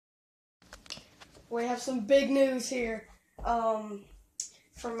we have some big news here.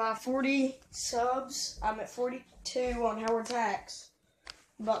 For my 40 subs, I'm at 42 on Howard's Hacks.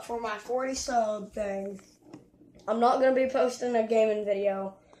 But for my 40 sub thing, I'm not going to be posting a gaming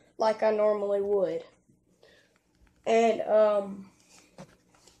video like I normally would. And,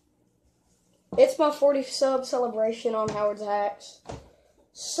 it's my 40 sub celebration on Howard's Hacks.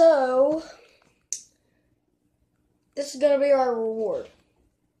 So, this is going to be our reward.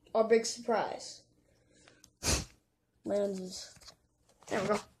 Our big surprise. Lenses. There we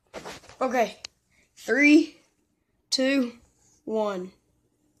go. Okay. 3, 2, 1.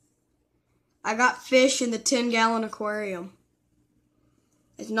 I got fish in the 10-gallon aquarium.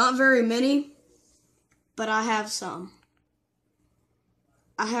 It's not very many, but I have some.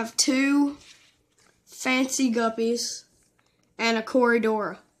 I have 2 fancy guppies and a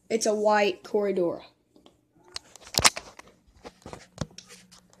Corridora. It's a white Corridora.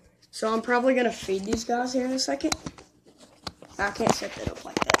 So I'm probably going to feed these guys here in a second. I can't set that up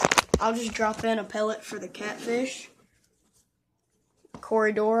like that. I'll just drop in a pellet for the catfish.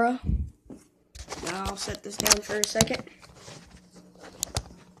 Corridora. Now I'll set this down for a second.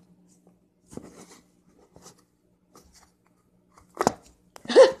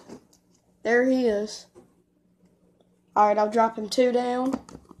 There he is. Alright, I'll drop him 2 down.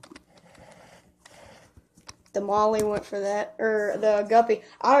 The molly went for that, or the guppy.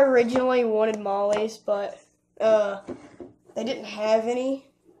 I originally wanted mollies, but they didn't have any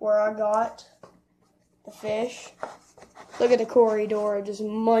where I got the fish. Look at the Corridora just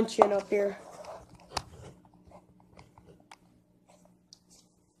munching up here.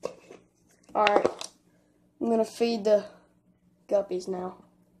 Alright, I'm going to feed the guppies now.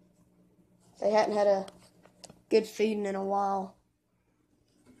 They hadn't had a good feeding in a while.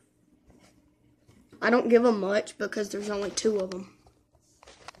 I don't give them much because there's only 2 of them.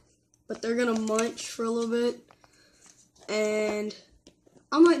 But they're going to munch for a little bit. And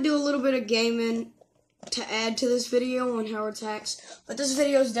I might do a little bit of gaming to add to this video on Howard's Hacks. But this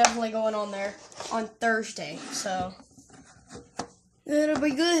video is definitely going on there on Thursday. So, it'll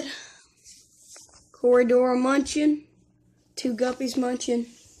be good. Corridora munching. 2 guppies munching.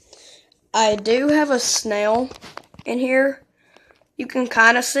 I do have a snail in here. You can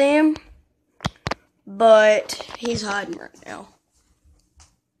kind of see him. But he's hiding right now.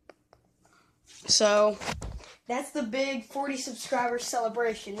 So, that's the big 40 subscriber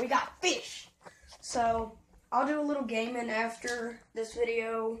celebration. We got fish. So, I'll do a little gaming after this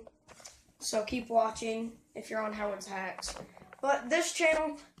video. So, keep watching if you're on Howard's Hacks. But this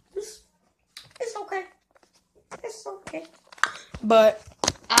channel, it's okay. It's okay. But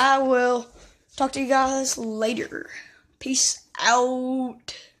I will talk to you guys later. Peace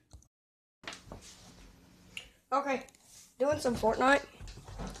out. Okay, doing some Fortnite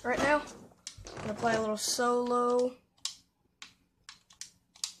right now. I'm gonna play a little solo.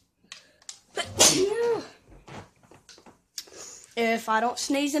 If I don't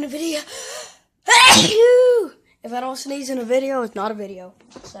sneeze in a video, if I don't sneeze in a video, it's not a video.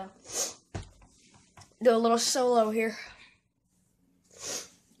 So, do a little solo here.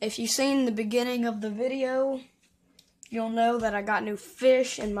 If you've seen the beginning of the video, you'll know that I got new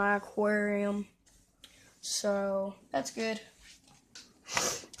fish in my aquarium. So, that's good.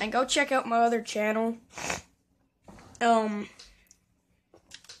 And go check out my other channel. I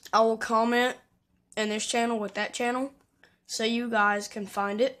will comment in this channel with that channel so you guys can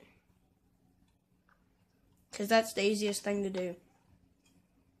find it. Because that's the easiest thing to do.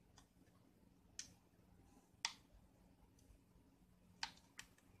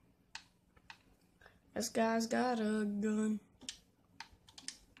 This guy's got a gun.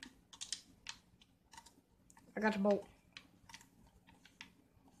 I got a bolt.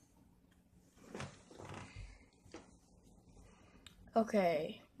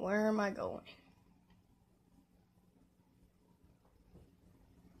 Okay, where am I going?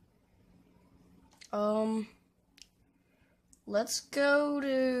 Let's go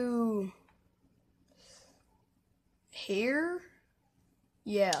to here.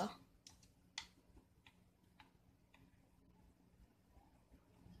 Yeah.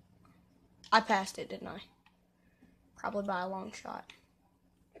 I passed it, didn't I? Probably by a long shot.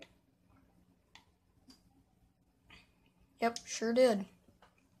 Yep, sure did.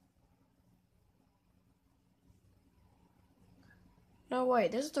 No,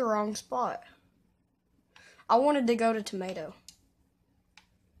 wait, this is the wrong spot. I wanted to go to Tomato.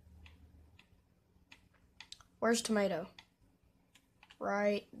 Where's Tomato?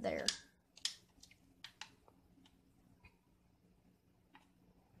 Right there.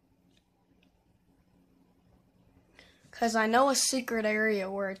 Because I know a secret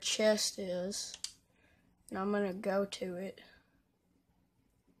area where a chest is. And I'm going to go to it.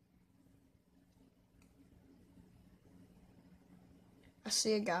 I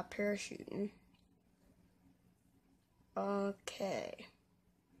see a guy parachuting. Okay.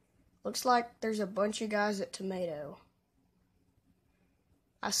 Looks like there's a bunch of guys at Tomato.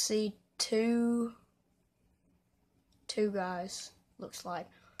 I see two guys, looks like.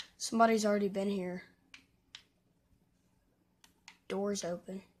 Somebody's already been here. Doors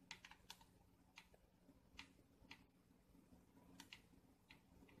open.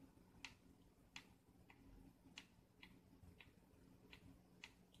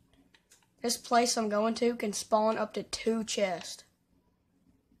 This place I'm going to can spawn up to 2 chests.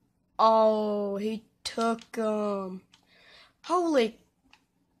 Oh, he took them. Holy.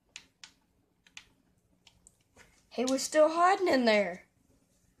 He was still hiding in there.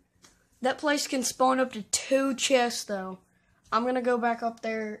 That place can spawn up to 2 chests, though. I'm going to go back up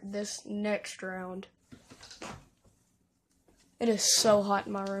there this next round. It is so hot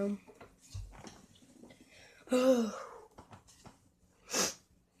in my room.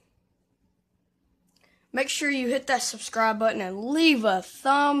 Make sure you hit that subscribe button and leave a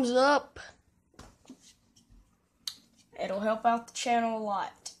thumbs up. It'll help out the channel a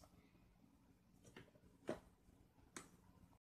lot.